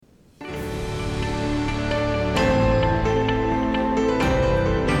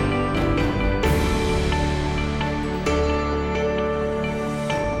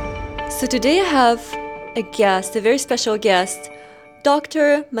So today I have a guest, a very special guest,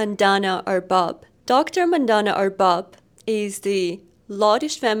 Dr. Mandana Arbab. Dr. Mandana Arbab is the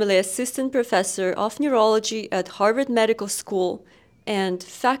Lodish Family Assistant Professor of Neurology at Harvard Medical School and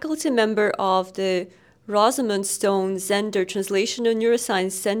faculty member of the Rosamund Zender Translational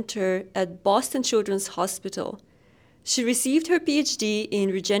Neuroscience Center at Boston Children's Hospital. She received her PhD in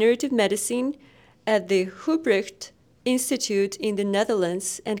Regenerative Medicine at the Hubercht Institute in the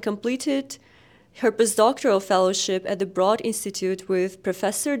Netherlands and completed her postdoctoral fellowship at the Broad Institute with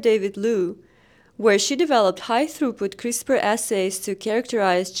Professor David Liu, where she developed high-throughput CRISPR assays to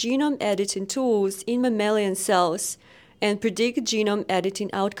characterize genome editing tools in mammalian cells and predict genome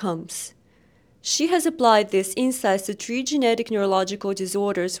editing outcomes. She has applied these insights to 3 genetic neurological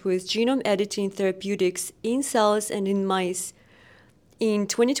disorders with genome editing therapeutics in cells and in mice. In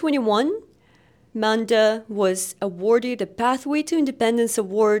 2021, Manda was awarded a Pathway to Independence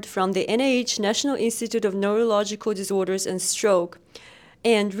Award from the NIH National Institute of Neurological Disorders and Stroke.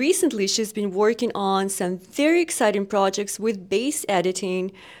 And recently, she's been working on some very exciting projects with base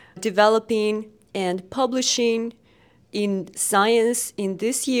editing, developing and publishing in Science in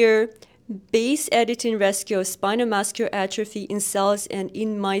this year, base editing rescue of spinal muscular atrophy in cells and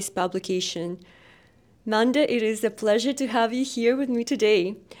in mice publication. Manda, it is a pleasure to have you here with me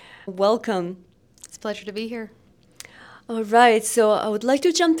today. Welcome. It's a pleasure to be here. All right, so I would like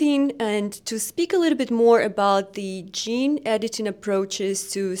to jump in and to speak a little bit more about the gene editing approaches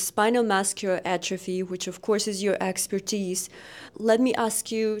to spinal muscular atrophy, which of course is your expertise. Let me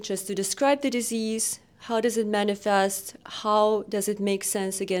ask you just to describe the disease. How does it manifest? How does it make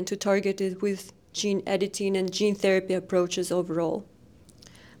sense, again, to target it with gene editing and gene therapy approaches overall?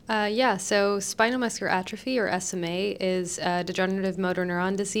 So spinal muscular atrophy, or SMA, is a degenerative motor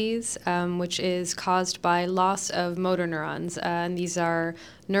neuron disease, which is caused by loss of motor neurons. And these are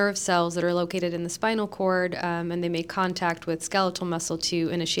nerve cells that are located in the spinal cord, and they make contact with skeletal muscle to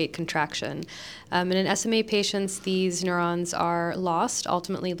initiate contraction. And in SMA patients, these neurons are lost,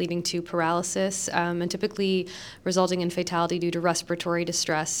 ultimately leading to paralysis, and typically resulting in fatality due to respiratory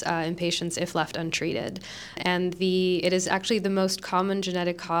distress in patients if left untreated. And it is actually the most common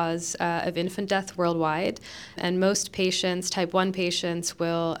genetic cause of infant death worldwide. And most patients, type 1 patients,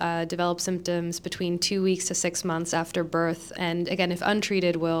 will develop symptoms between 2 weeks to 6 months after birth. And again, if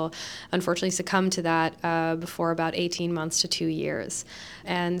untreated, will unfortunately succumb to that before about 18 months to 2 years.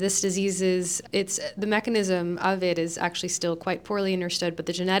 And this disease the mechanism of it is actually still quite poorly understood, but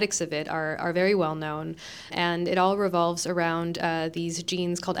the genetics of it are very well known. And it all revolves around these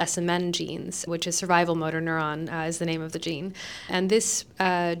genes called SMN genes, which is survival motor neuron is the name of the gene. And this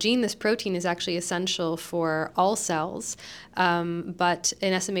gene, this protein, is actually essential for all cells. But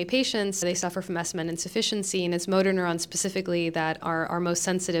in SMA patients, they suffer from SMN insufficiency, and it's motor neurons specifically that are most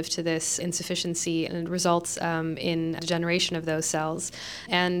sensitive to this insufficiency, and it results in degeneration of those cells.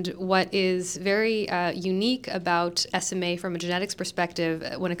 And what is very unique about SMA from a genetics perspective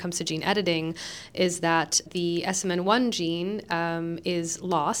when it comes to gene editing is that the SMN1 gene is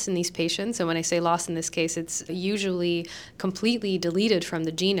lost in these patients. And when I say lost in this case, it's usually completely deleted from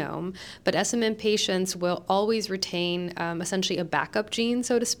the genome. But SMN patients will always retain essentially a backup gene,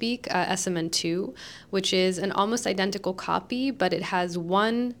 so to speak, SMN2, which is an almost identical copy, but it has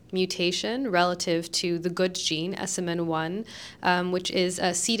one mutation relative to the good gene, SMN1, which is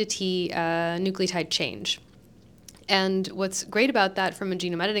a C to T nucleotide change. And what's great about that from a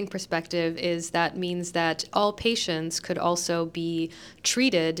genome editing perspective is that means that all patients could also be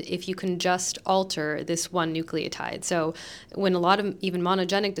treated if you can just alter this one nucleotide. So when a lot of even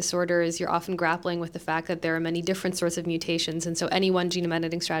monogenic disorders, you're often grappling with the fact that there are many different sorts of mutations. And so any one genome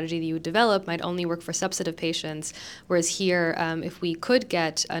editing strategy that you would develop might only work for a subset of patients. Whereas here, if we could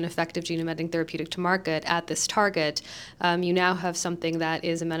get an effective genome editing therapeutic to market at this target, you now have something that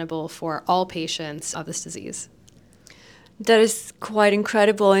is amenable for all patients of this disease. That is quite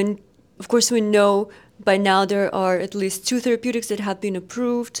incredible. And of course, we know by now there are at least 2 therapeutics that have been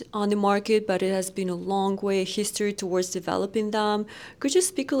approved on the market, but it has been a long way, history towards developing them. Could you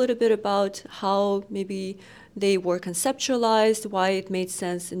speak a little bit about how maybe they were conceptualized, why it made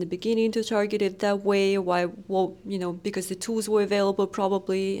sense in the beginning to target it that way, because the tools were available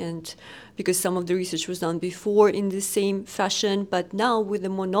probably, and because some of the research was done before in the same fashion, but now with the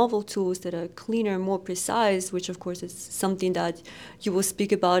more novel tools that are cleaner, more precise, which of course is something that you will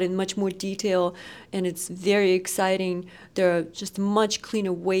speak about in much more detail, and it's very exciting. There are just a much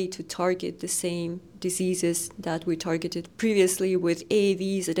cleaner way to target the same diseases that we targeted previously with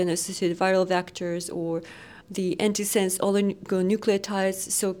AAVs, adeno-associated viral vectors, or the antisense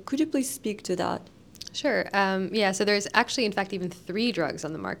oligonucleotides. So could you please speak to that? Sure. So there's actually, in fact, even 3 drugs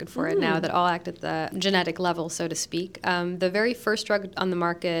on the market for it now that all act at the genetic level, so to speak. The very first drug on the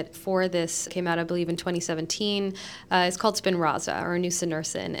market for this came out, I believe, in 2017. It's called Spinraza, or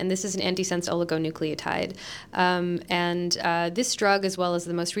nusinersen, and this is an antisense oligonucleotide. This drug, as well as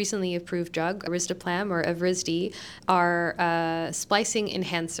the most recently approved drug, risdiplam or Evrysdi, are splicing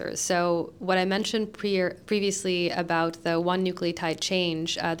enhancers. So what I mentioned previously about the one nucleotide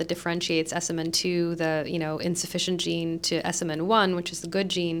change that differentiates SMN2, the insufficient gene, to SMN1, which is the good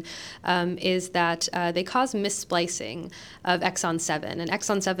gene, is that they cause missplicing of exon 7. And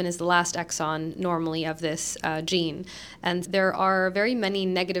exon 7 is the last exon normally of this gene. And there are very many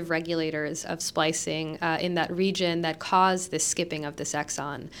negative regulators of splicing in that region that cause this skipping of this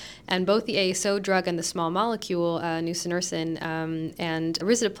exon. And both the ASO drug and the small molecule, nusinersen and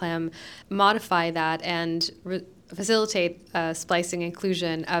risdiplam, modify that and facilitate splicing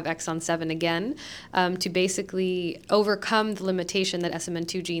inclusion of exon 7 again to basically overcome the limitation that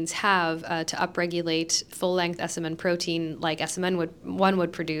SMN2 genes have to upregulate full-length SMN protein like SMN1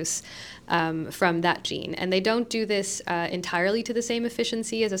 would produce from that gene. And they don't do this entirely to the same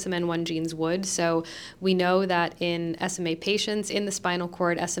efficiency as SMN1 genes would. So we know that in SMA patients in the spinal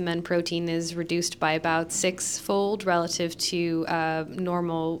cord, SMN protein is reduced by about 6-fold relative to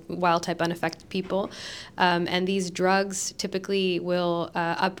normal wild-type unaffected people. And these drugs typically will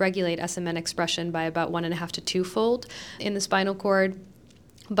upregulate SMN expression by about 1.5 to 2-fold in the spinal cord.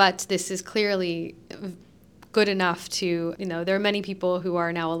 But this is clearly good enough to, there are many people who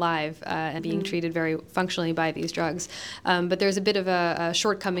are now alive and being treated very functionally by these drugs. But there's a bit of a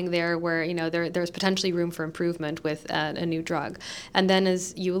shortcoming there where, there's potentially room for improvement with a new drug. And then,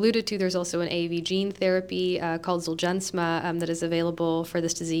 as you alluded to, there's also an AAV gene therapy called Zolgensma that is available for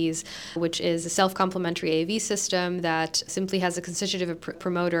this disease, which is a self-complementary AAV system that simply has a constitutive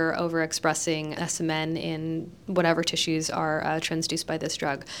promoter overexpressing SMN in whatever tissues are transduced by this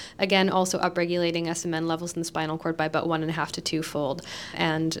drug. Again, also upregulating SMN levels in the spinal cord by about 1.5 to 2-fold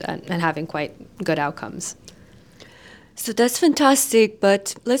and having quite good outcomes. So that's fantastic,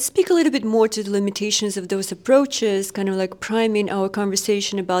 but let's speak a little bit more to the limitations of those approaches, kind of like priming our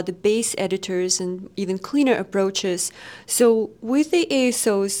conversation about the base editors and even cleaner approaches. So with the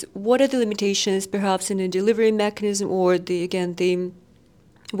ASOs, what are the limitations perhaps in the delivery mechanism or the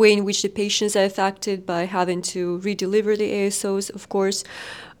way in which the patients are affected by having to redeliver the ASOs, of course?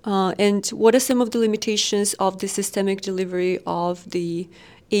 And what are some of the limitations of the systemic delivery of the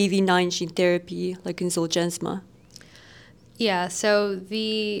AAV9 gene therapy, like in Zolgensma? Yeah, so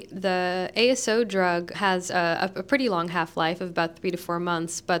the ASO drug has a pretty long half-life of about 3 to 4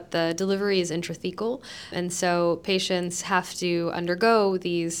 months, but the delivery is intrathecal, and so patients have to undergo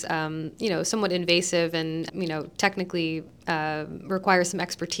these, somewhat invasive and, technically require some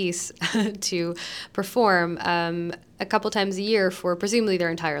expertise to perform a couple times a year for presumably their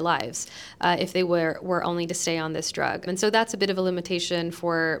entire lives if they were only to stay on this drug. And so that's a bit of a limitation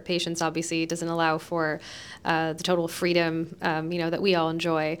for patients. Obviously, it doesn't allow for the total freedom, that we all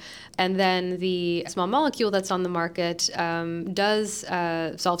enjoy. And then the small molecule that's on the market does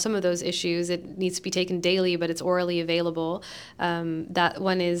solve some of those issues. It needs to be taken daily, but it's orally available. That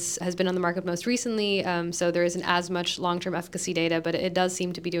one has been on the market most recently, so there isn't as much long-term efficacy data, but it does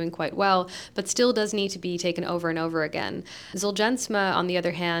seem to be doing quite well, but still does need to be taken over and over again. Zolgensma, on the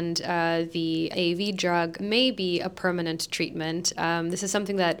other hand, the AAV drug, may be a permanent treatment. This is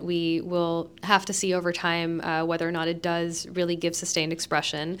something that we will have to see over time, whether or not it does really give sustained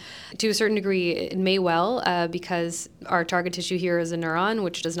expression. To a certain degree, it may well, because our target tissue here is a neuron,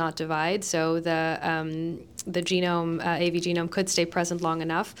 which does not divide, so the genome, AAV genome, could stay present long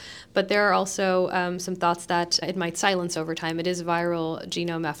enough. But there are also some thoughts that it might silence over time. It is a viral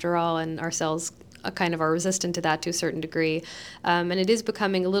genome after all, and our cells kind of are resistant to that to a certain degree. And it is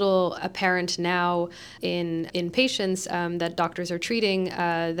becoming a little apparent now in patients that doctors are treating,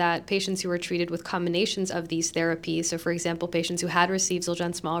 that patients who are treated with combinations of these therapies, so for example, patients who had received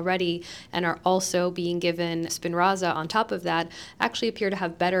Zolgensma already and are also being given Spinraza on top of that, actually appear to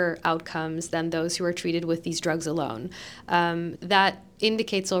have better outcomes than those who are treated with these drugs alone. That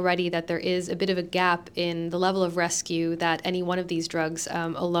indicates already that there is a bit of a gap in the level of rescue that any one of these drugs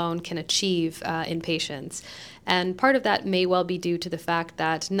alone can achieve in patients. And part of that may well be due to the fact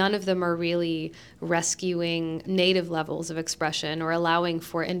that none of them are really rescuing native levels of expression or allowing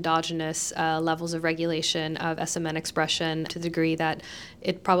for endogenous levels of regulation of SMN expression to the degree that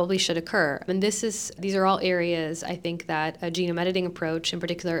it probably should occur. And these are all areas, I think, that a genome editing approach, in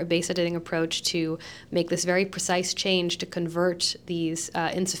particular a base editing approach to make this very precise change to convert these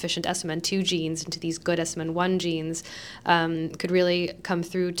insufficient SMN2 genes into these good SMN1 genes, could really come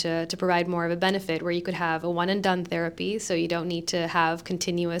through to provide more of a benefit, where you could have a one-and-done therapy, so you don't need to have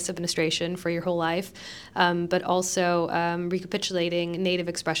continuous administration for your whole life, but also recapitulating native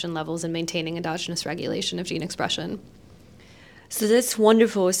expression levels and maintaining endogenous regulation of gene expression. So that's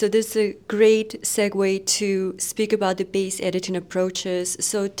wonderful. So this is a great segue to speak about the base editing approaches.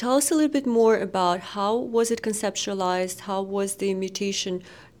 So tell us a little bit more about how was it conceptualized, how was the mutation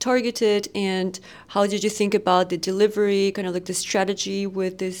targeted, and how did you think about the delivery, kind of like the strategy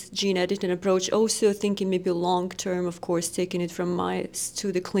with this gene editing approach, also thinking maybe long term, of course, taking it from mice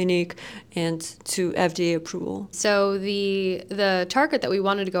to the clinic and to FDA approval? So the target that we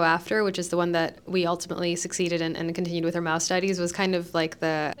wanted to go after, which is the one that we ultimately succeeded in and continued with our mouse studies, was kind of like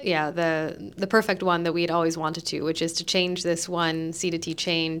the perfect one that we had always wanted to, which is to change this one C to T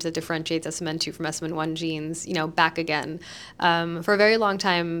change that differentiates SMN2 from SMN1 genes, back again. For a very long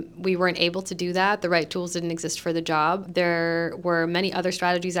time, we weren't able to do that. The right tools didn't exist for the job. There were many other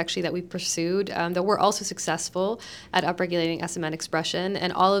strategies actually that we pursued that were also successful at upregulating SMN expression,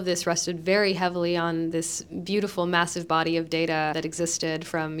 and all of this rested very heavily on this beautiful, massive body of data that existed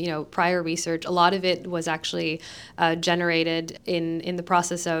from prior research. A lot of it was actually generated in the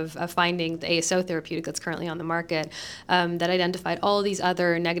process of finding the ASO therapeutic that's currently on the market, that identified all of these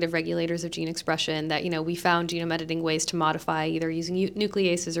other negative regulators of gene expression that we found genome editing ways to modify, either using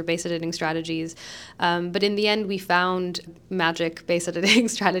nucleases or base editing strategies. But in the end, we found magic base editing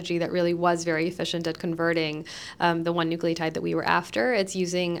strategy that really was very efficient at converting the one nucleotide that we were after. It's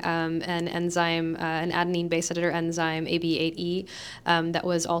using an enzyme, an adenine base editor enzyme, AB8E, that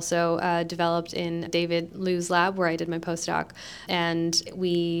was also developed in David Liu's lab where I did my postdoc. And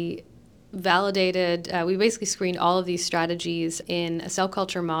we basically screened all of these strategies in a cell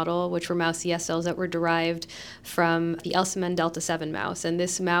culture model, which were mouse ES cells that were derived from the Elsman Delta 7 mouse. And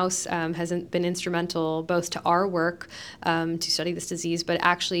this mouse has been instrumental both to our work to study this disease, but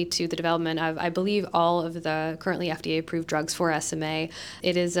actually to the development of, I believe, all of the currently FDA-approved drugs for SMA.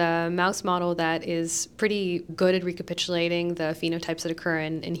 It is a mouse model that is pretty good at recapitulating the phenotypes that occur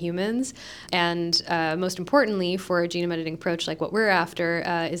in humans. And most importantly, for a genome editing approach like what we're after,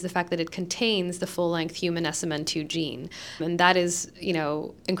 is the fact that it contains the full-length human SMN2 gene. And that is,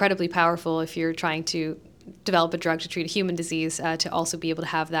 incredibly powerful if you're trying to develop a drug to treat a human disease, to also be able to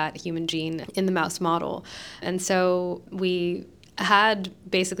have that human gene in the mouse model. And so we had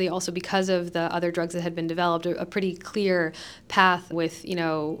basically also, because of the other drugs that had been developed, a pretty clear path with,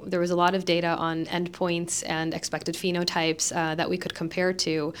 there was a lot of data on endpoints and expected phenotypes that we could compare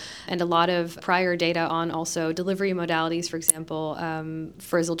to, and a lot of prior data on also delivery modalities. For example,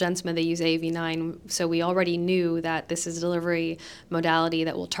 for Zolgensma, they use AAV9, so we already knew that this is a delivery modality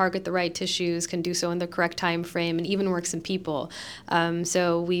that will target the right tissues, can do so in the correct time frame, and even works in people.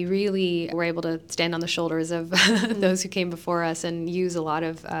 So we really were able to stand on the shoulders of those who came before us and use a lot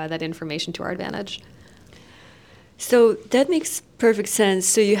of that information to our advantage. So that makes perfect sense.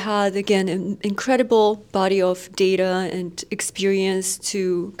 So you had, again, an incredible body of data and experience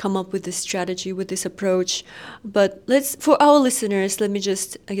to come up with this strategy, with this approach. But for our listeners, let me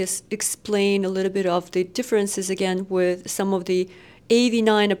just, explain a little bit of the differences, again, with some of the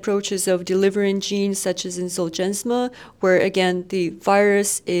AAV9 approaches of delivering genes, such as in Zolgensma, where, again, the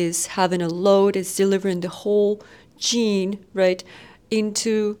virus is having a load, it's delivering the whole gene, right,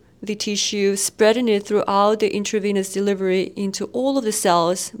 into the tissue, spreading it throughout the intravenous delivery into all of the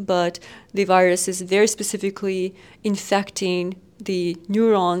cells, but the virus is very specifically infecting the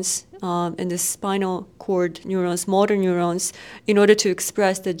neurons and the spinal cord neurons, motor neurons, in order to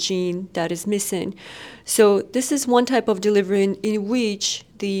express the gene that is missing. So this is one type of delivery in which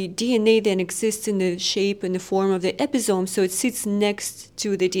the DNA then exists in the shape and the form of the episome, so it sits next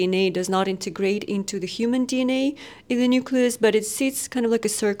to the DNA, does not integrate into the human DNA in the nucleus, but it sits kind of like a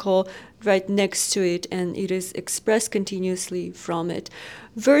circle right next to it, and it is expressed continuously from it.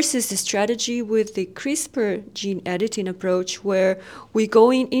 Versus the strategy with the CRISPR gene editing approach, where we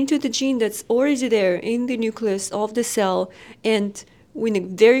go into the gene that's already there in the nucleus of the cell, and in a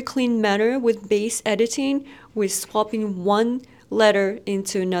very clean manner with base editing, we're swapping one letter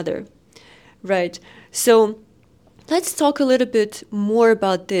into another, right? So Let's talk a little bit more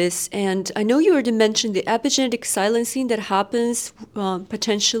about this. And I know you already mentioned the epigenetic silencing that happens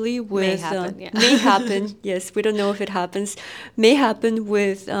potentially with... May happen, yeah. May happen, yes, we don't know if it happens. May happen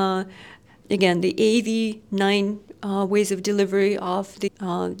with, again, the AAV9 ways of delivery of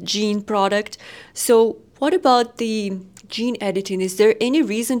the gene product. So what about the gene editing? Is there any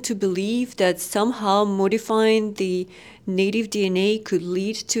reason to believe that somehow modifying the native DNA could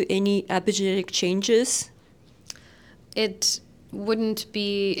lead to any epigenetic changes? It wouldn't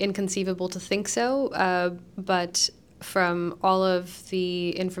be inconceivable to think so, but from all of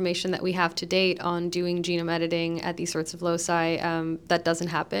the information that we have to date on doing genome editing at these sorts of loci, that doesn't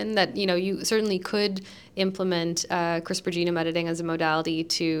happen. That, you certainly could implement CRISPR genome editing as a modality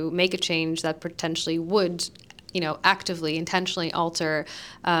to make a change that potentially would actively, intentionally alter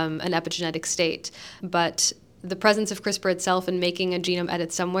an epigenetic state. But the presence of CRISPR itself and making a genome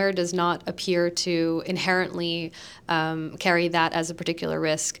edit somewhere does not appear to inherently carry that as a particular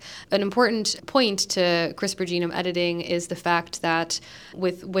risk. An important point to CRISPR genome editing is the fact that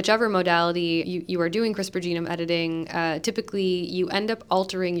with whichever modality you are doing CRISPR genome editing, typically you end up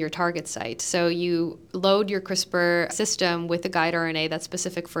altering your target site. So you load your CRISPR system with a guide RNA that's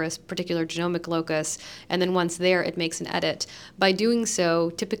specific for a particular genomic locus, and then once there, it makes an edit. By doing so,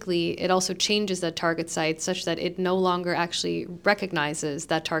 typically it also changes that target site such that it no longer actually recognizes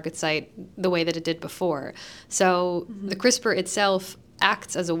that target site the way that it did before. So the CRISPR itself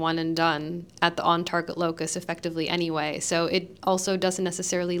acts as a one and done at the on-target locus effectively anyway. So it also doesn't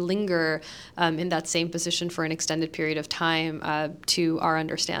necessarily linger in that same position for an extended period of time to our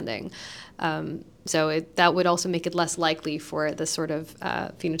understanding. So that would also make it less likely for this sort of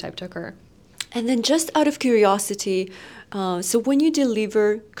phenotype to occur. And then just out of curiosity, so when you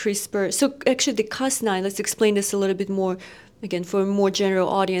deliver CRISPR, so actually the Cas9, let's explain this a little bit more, again, for a more general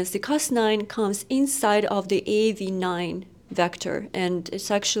audience. The Cas9 comes inside of the AAV9 vector, and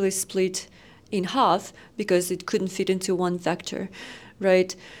it's actually split in half because it couldn't fit into one vector,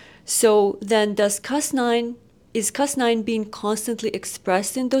 right? So then is Cas9 being constantly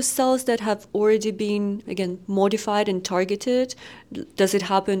expressed in those cells that have already been, again, modified and targeted? Does it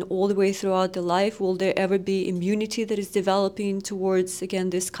happen all the way throughout the life? Will there ever be immunity that is developing towards, again,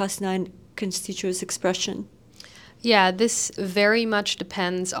 this Cas9 constituous expression? Yeah, this very much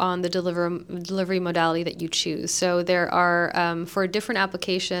depends on the delivery modality that you choose. So there are, for different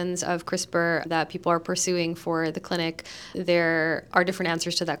applications of CRISPR that people are pursuing for the clinic, there are different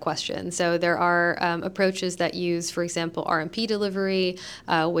answers to that question. So there are approaches that use, for example, RMP delivery,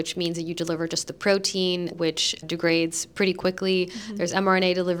 which means that you deliver just the protein, which degrades pretty quickly. Mm-hmm. There's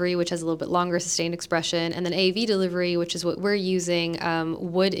mRNA delivery, which has a little bit longer sustained expression. And then AAV delivery, which is what we're using,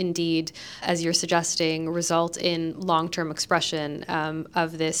 would indeed, as you're suggesting, result in long-term expression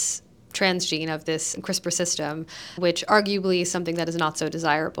of this transgene, of this CRISPR system, which arguably is something that is not so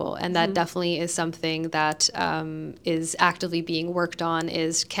desirable. And that definitely is something that is actively being worked on,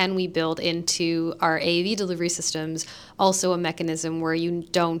 is can we build into our AAV delivery systems also a mechanism where you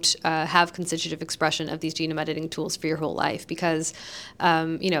don't have constitutive expression of these genome editing tools for your whole life? Because,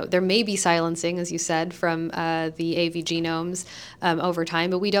 there may be silencing, as you said, from the AAV genomes over time,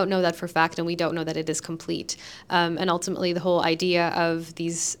 but we don't know that for fact, and we don't know that it is complete. And ultimately, the whole idea of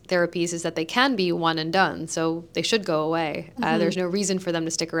these therapies is that they can be one and done, so they should go away. There's no reason for them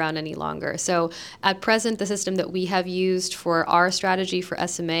to stick around any longer. So at present, the system that we have used for our strategy for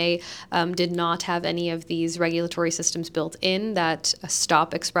SMA did not have any of these regulatory systems built in that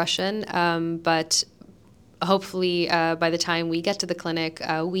stop expression, but hopefully by the time we get to the clinic,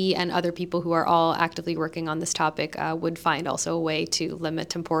 we and other people who are all actively working on this topic would find also a way to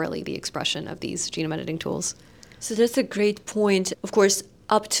limit temporally the expression of these genome editing tools. So that's a great point. Of course,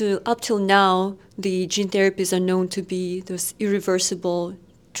 up till now, the gene therapies are known to be those irreversible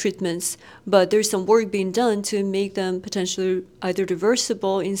treatments, but there's some work being done to make them potentially either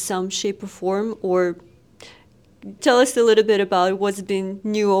reversible in some shape or form. Or tell us a little bit about what's been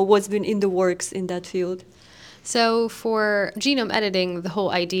new or what's been in the works in that field. So for genome editing, the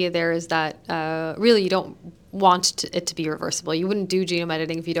whole idea there is that really you don't want it to be reversible. You wouldn't do genome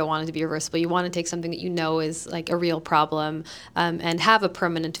editing if you don't want it to be reversible. You want to take something that you know is like a real problem and have a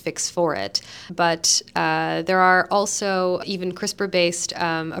permanent fix for it. But there are also even CRISPR-based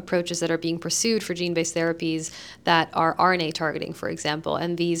approaches that are being pursued for gene-based therapies that are RNA targeting, for example,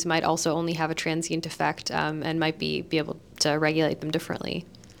 and these might also only have a transient effect and might be able to regulate them differently.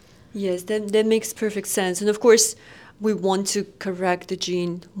 Yes, that makes perfect sense. And of course, we want to correct the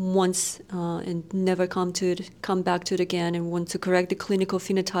gene once and never come back to it again, and want to correct the clinical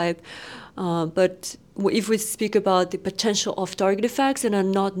phenotype. But if we speak about the potential off-target effects that are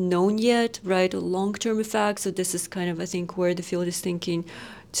not known yet, right, or long-term effects, so this is kind of, I think, where the field is thinking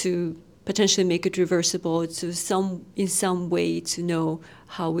to potentially make it reversible in some way to know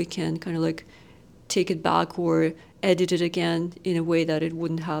how we can kind of like take it back or edit it again in a way that it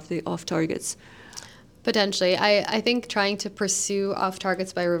wouldn't have the off-targets. Potentially. I think trying to pursue off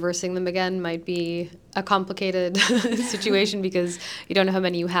targets by reversing them again might be a complicated situation because you don't know how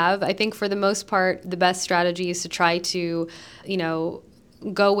many you have. I think for the most part, the best strategy is to try to,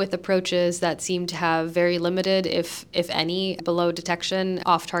 go with approaches that seem to have very limited, if any, below detection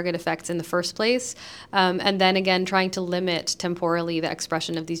off-target effects in the first place. And then again, trying to limit temporally the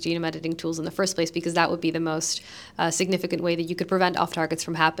expression of these genome editing tools in the first place, because that would be the most significant way that you could prevent off-targets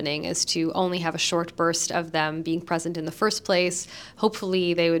from happening, is to only have a short burst of them being present in the first place.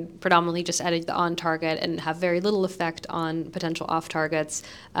 Hopefully, they would predominantly just edit the on-target and have very little effect on potential off-targets,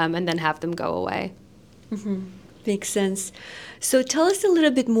 and then have them go away. Mm-hmm. Makes sense. So tell us a little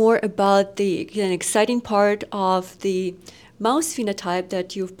bit more about the exciting part of the mouse phenotype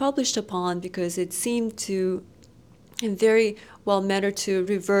that you've published upon, because it seemed to, in very well manner, to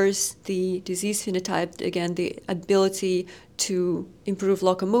reverse the disease phenotype, again, the ability to improve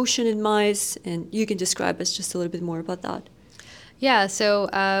locomotion in mice. And you can describe us just a little bit more about that. Yeah,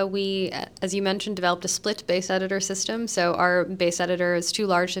 so we, as you mentioned, developed a split base editor system. So our base editor is too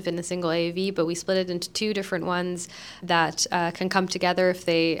large to fit in a single AAV, but we split it into two different ones that can come together if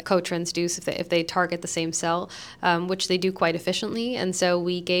they co-transduce, if they target the same cell, which they do quite efficiently. And so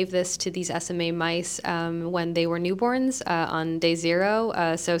we gave this to these SMA mice when they were newborns on day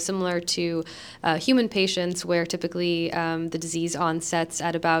 0. So similar to human patients, where typically the disease onsets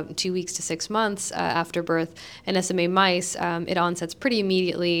at about 2 weeks to 6 months after birth. In SMA mice, it onsets pretty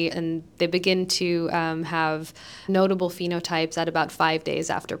immediately, and they begin to have notable phenotypes at about 5 days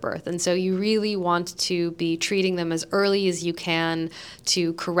after birth. And so you really want to be treating them as early as you can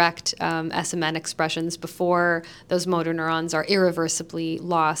to correct SMN expressions before those motor neurons are irreversibly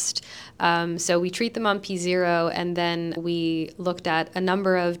lost. So we treat them on P0, and then we looked at a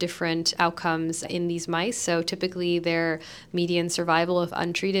number of different outcomes in these mice. So typically their median survival, if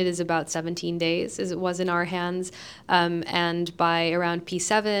untreated, is about 17 days, as it was in our hands. And by around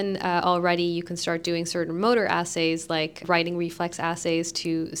P7, already you can start doing certain motor assays, like writing reflex assays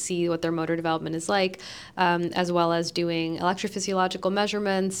to see what their motor development is like, as well as doing electrophysiological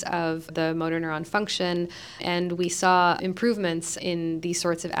measurements of the motor neuron function. And we saw improvements in these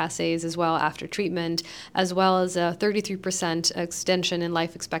sorts of assays as well after treatment, as well as a 33% extension in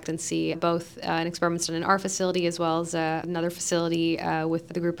life expectancy, both in experiments done in our facility as well as another facility with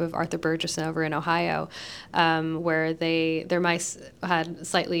the group of Arthur Burgess over in Ohio, where their mice had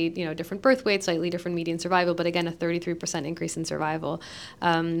slightly different birth weights, slightly different median survival, but again, a 33% increase in survival.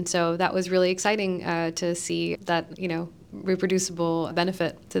 So that was really exciting to see that, reproducible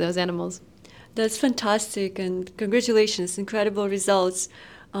benefit to those animals. That's fantastic, and congratulations, incredible results.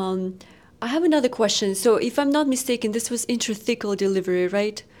 I have another question. So if I'm not mistaken, this was intrathecal delivery,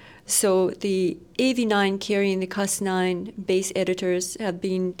 right? So the AV9 carrying the Cas9 base editors have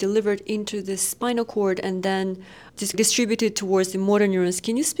been delivered into the spinal cord and then distributed towards the motor neurons.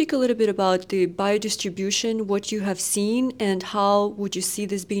 Can you speak a little bit about the biodistribution, what you have seen, and how would you see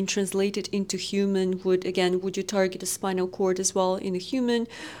this being translated into human? Would you target the spinal cord as well in a human?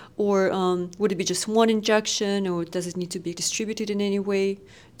 Or would it be just one injection, or does it need to be distributed in any way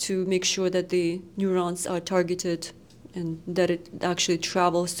to make sure that the neurons are targeted and that it actually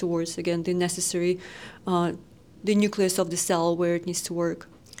travels towards, again, the necessary, the nucleus of the cell where it needs to work?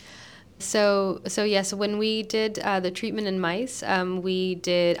 So yes, when we did the treatment in mice, we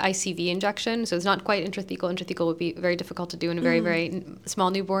did ICV injection. So it's not quite intrathecal. Intrathecal would be very difficult to do in a very, very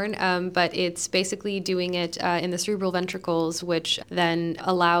small newborn. But it's basically doing it in the cerebral ventricles, which then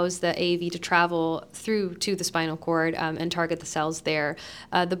allows the AAV to travel through to the spinal cord and target the cells there.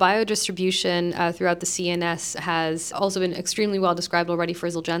 The biodistribution throughout the CNS has also been extremely well described already for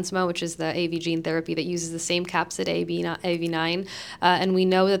Zolgensma, which is the AAV gene therapy that uses the same capsid AV9. And we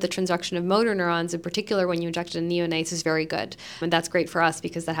know that the transduction of motor neurons, in particular when you inject it in neonates, is very good. And that's great for us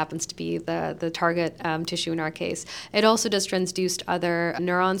because that happens to be the target tissue in our case. It also does transduce other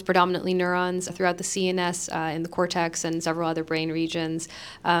neurons, predominantly neurons, throughout the CNS, in the cortex, and several other brain regions.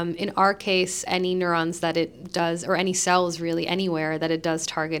 In our case, any neurons that it does, or any cells really anywhere that it does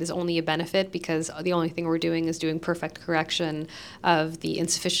target, is only a benefit, because the only thing we're doing is doing perfect correction of the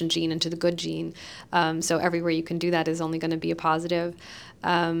insufficient gene into the good gene. So everywhere you can do that is only going to be a positive.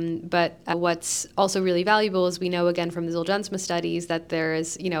 But what's also really valuable is we know, again, from the Zolgensma studies that there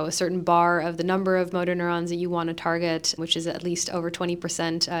is, a certain bar of the number of motor neurons that you want to target, which is at least over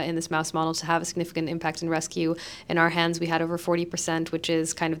 20% in this mouse model to have a significant impact in rescue. In our hands, we had over 40%, which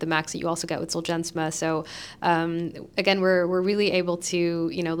is kind of the max that you also get with Zolgensma. So again, we're really able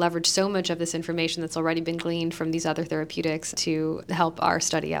to, leverage so much of this information that's already been gleaned from these other therapeutics to help our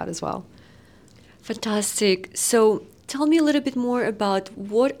study out as well. Fantastic. So tell me a little bit more about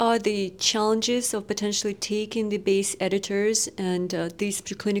what are the challenges of potentially taking the base editors and these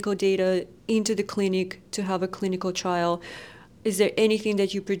preclinical data into the clinic to have a clinical trial. Is there anything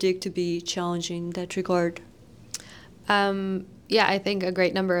that you predict to be challenging in that regard? Yeah, I think a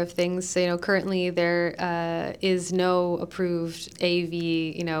great number of things. Currently there is no approved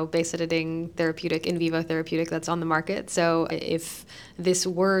AAV, base editing therapeutic, in vivo therapeutic that's on the market. So if this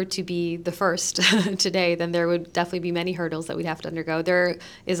were to be the first today, then there would definitely be many hurdles that we'd have to undergo. There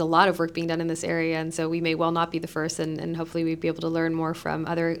is a lot of work being done in this area, and so we may well not be the first, and hopefully we'd be able to learn more from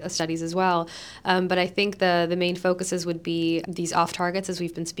other studies as well. But I think the main focuses would be these off-targets, as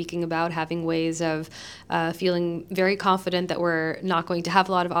we've been speaking about, having ways of feeling very confident that we're not going to have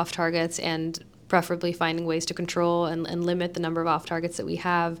a lot of off-targets, and preferably finding ways to control and limit the number of off-targets that we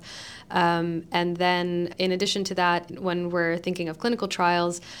have. And then in addition to that, when we're thinking of clinical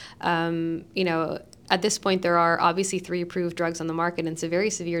trials, at this point, there are obviously 3 approved drugs on the market, and it's a very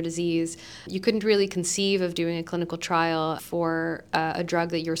severe disease. You couldn't really conceive of doing a clinical trial for a drug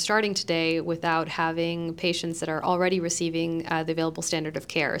that you're starting today without having patients that are already receiving the available standard of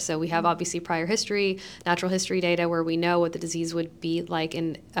care. So we have obviously prior history, natural history data where we know what the disease would be like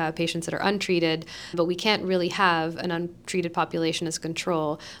in patients that are untreated, but we can't really have an untreated population as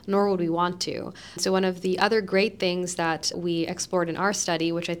control, nor would we want to. So one of the other great things that we explored in our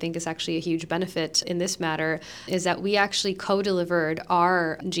study, which I think is actually a huge benefit in this matter, is that we actually co-delivered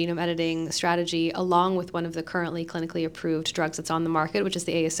our genome editing strategy along with one of the currently clinically approved drugs that's on the market, which is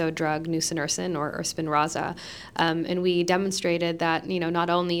the ASO drug nusinersen or Spinraza. And we demonstrated that,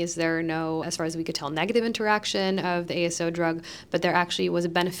 not only is there no, as far as we could tell, negative interaction of the ASO drug, but there actually was a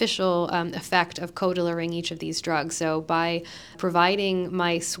beneficial effect of co-delivering each of these drugs. So by providing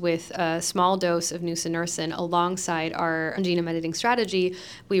mice with a small dose of nusinersen alongside our genome editing strategy,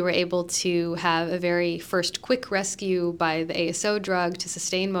 we were able to have a very first quick rescue by the ASO drug to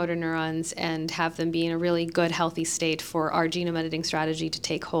sustain motor neurons and have them be in a really good, healthy state for our genome editing strategy to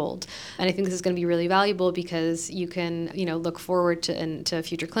take hold. And I think this is going to be really valuable because you can, look forward to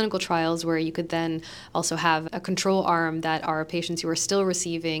future clinical trials where you could then also have a control arm that are patients who are still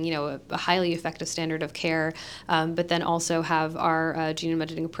receiving, a highly effective standard of care, but then also have our genome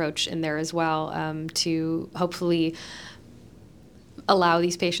editing approach in there as well to hopefully allow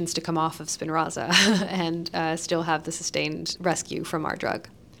these patients to come off of Spinraza and still have the sustained rescue from our drug.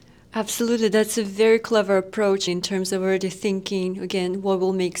 Absolutely. That's a very clever approach in terms of already thinking, again, what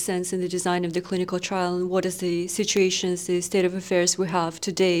will make sense in the design of the clinical trial and what is the situations, the state of affairs we have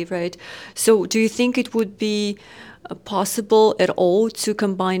today, right? So do you think it would be possible at all to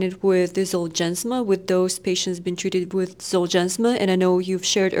combine it with the Zolgensma, with those patients being treated with Zolgensma? And I know you've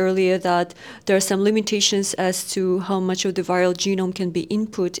shared earlier that there are some limitations as to how much of the viral genome can be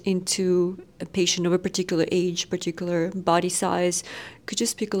input into a patient of a particular age, particular body size. Could you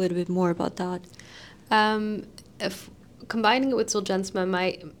speak a little bit more about that? If combining it with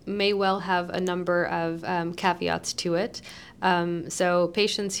Zolgensma may well have a number of caveats to it. So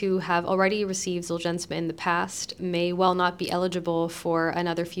patients who have already received Zolgensma in the past may well not be eligible for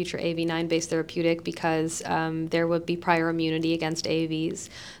another future AAV9-based therapeutic because there would be prior immunity against AAVs.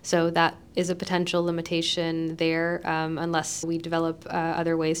 So that is a potential limitation there unless we develop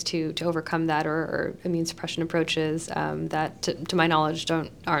other ways to overcome that or immune suppression approaches that, to my knowledge,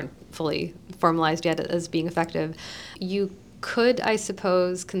 aren't fully formalized yet as being effective. You could, I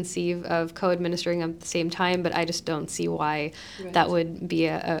suppose, conceive of co-administering at the same time, but I just don't see why that would be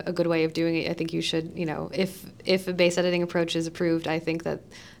a good way of doing it. I think you should, if a base editing approach is approved, I think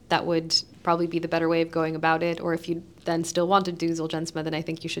that would probably be the better way of going about it. Or if you then still want to do Zolgensma, then I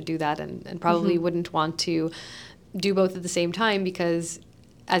think you should do that and probably wouldn't want to do both at the same time because,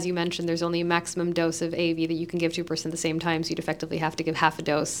 as you mentioned, there's only a maximum dose of AAV that you can give to a person at the same time, so you'd effectively have to give half a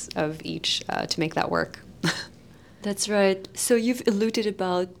dose of each to make that work. That's right. So you've alluded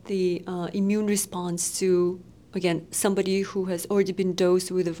about the immune response to, again, somebody who has already been dosed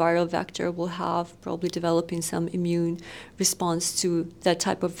with a viral vector will have probably developing some immune response to that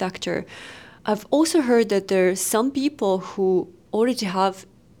type of vector. I've also heard that there are some people who already have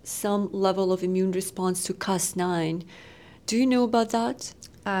some level of immune response to Cas9. Do you know about that?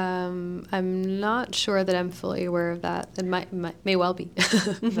 I'm not sure that I'm fully aware of that. It may well be,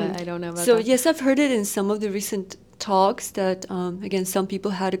 but I don't know about So that. yes, I've heard it in some of the recent talks that, again, some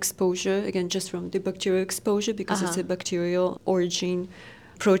people had exposure, again, just from the bacterial exposure because it's a bacterial origin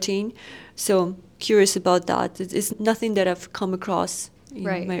protein. So curious about that. It's nothing that I've come across in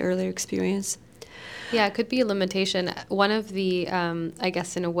Right. my earlier experience. Yeah, it could be a limitation. One of the, I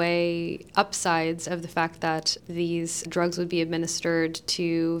guess, in a way, upsides of the fact that these drugs would be administered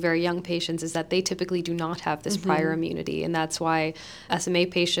to very young patients is that they typically do not have this prior immunity. And that's why SMA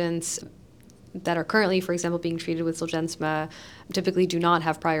patients that are currently, for example, being treated with Zolgensma typically do not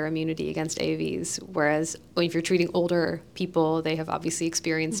have prior immunity against AAVs, whereas if you're treating older people, they have obviously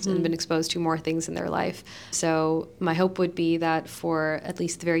experienced and been exposed to more things in their life. So my hope would be that for at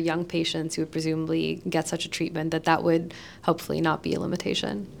least the very young patients who would presumably get such a treatment, that would hopefully not be a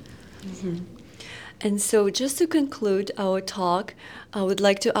limitation. And so just to conclude our talk, I would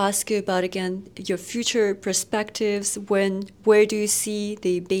like to ask you about, again, your future perspectives. Where do you see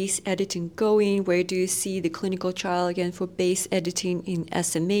the base editing going? Where do you see the clinical trial, again, for base editing in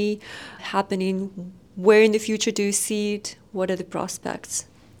SMA happening? Where in the future do you see it? What are the prospects?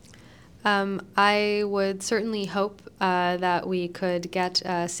 I would certainly hope that we could get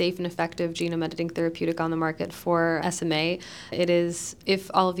a safe and effective genome editing therapeutic on the market for SMA. It is,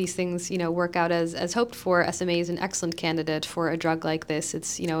 if all of these things, work out as hoped for, SMA is an excellent candidate for a drug like this.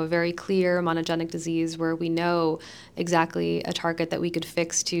 It's, a very clear monogenic disease where we know exactly a target that we could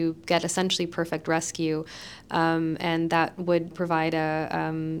fix to get essentially perfect rescue, and that would provide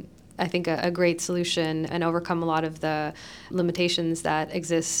I think a great solution and overcome a lot of the limitations that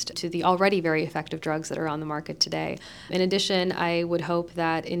exist to the already very effective drugs that are on the market today. In addition, I would hope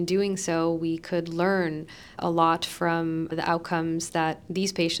that in doing so, we could learn a lot from the outcomes that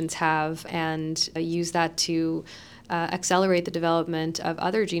these patients have and use that to accelerate the development of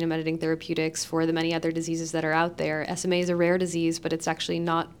other genome editing therapeutics for the many other diseases that are out there. SMA is a rare disease, but it's actually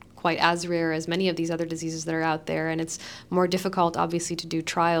not quite as rare as many of these other diseases that are out there. And it's more difficult, obviously, to do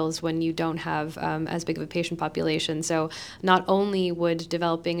trials when you don't have as big of a patient population. So not only would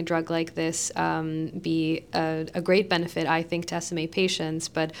developing a drug like this be a great benefit, I think, to SMA patients,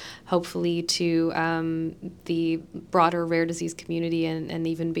 but hopefully to the broader rare disease community and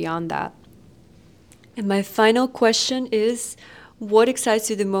even beyond that. And my final question is, what excites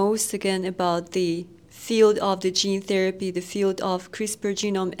you the most, again, about the field of the gene therapy, the field of CRISPR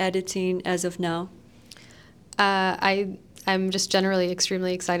genome editing as of now? I'm just generally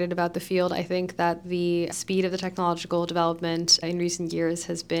extremely excited about the field. I think that the speed of the technological development in recent years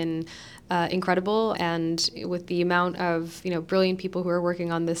has been incredible, and with the amount of brilliant people who are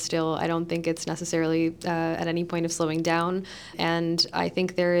working on this still, I don't think it's necessarily at any point of slowing down. And I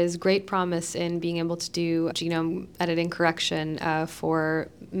think there is great promise in being able to do genome editing correction for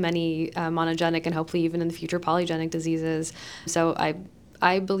many monogenic and hopefully even in the future polygenic diseases. So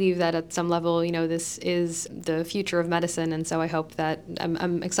I believe that at some level, this is the future of medicine, and so I hope that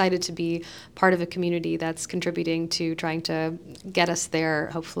I'm excited to be part of a community that's contributing to trying to get us there,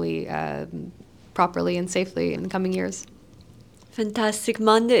 hopefully properly and safely in the coming years. Fantastic,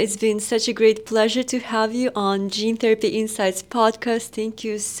 Manda. It's been such a great pleasure to have you on Gene Therapy Insights podcast. Thank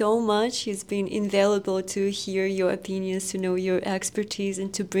you so much. It's been invaluable to hear your opinions, to know your expertise,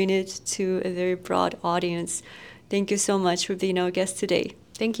 and to bring it to a very broad audience. Thank you so much for being our guest today.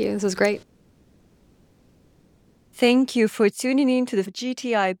 Thank you. This was great. Thank you for tuning in to the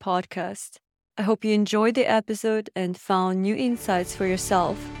GTI podcast. I hope you enjoyed the episode and found new insights for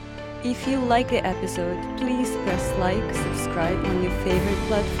yourself. If you like the episode, please press like, subscribe on your favorite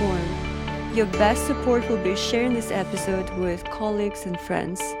platform. Your best support will be sharing this episode with colleagues and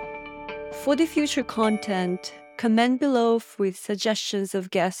friends. For the future content, comment below with suggestions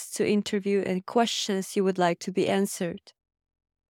of guests to interview and questions you would like to be answered.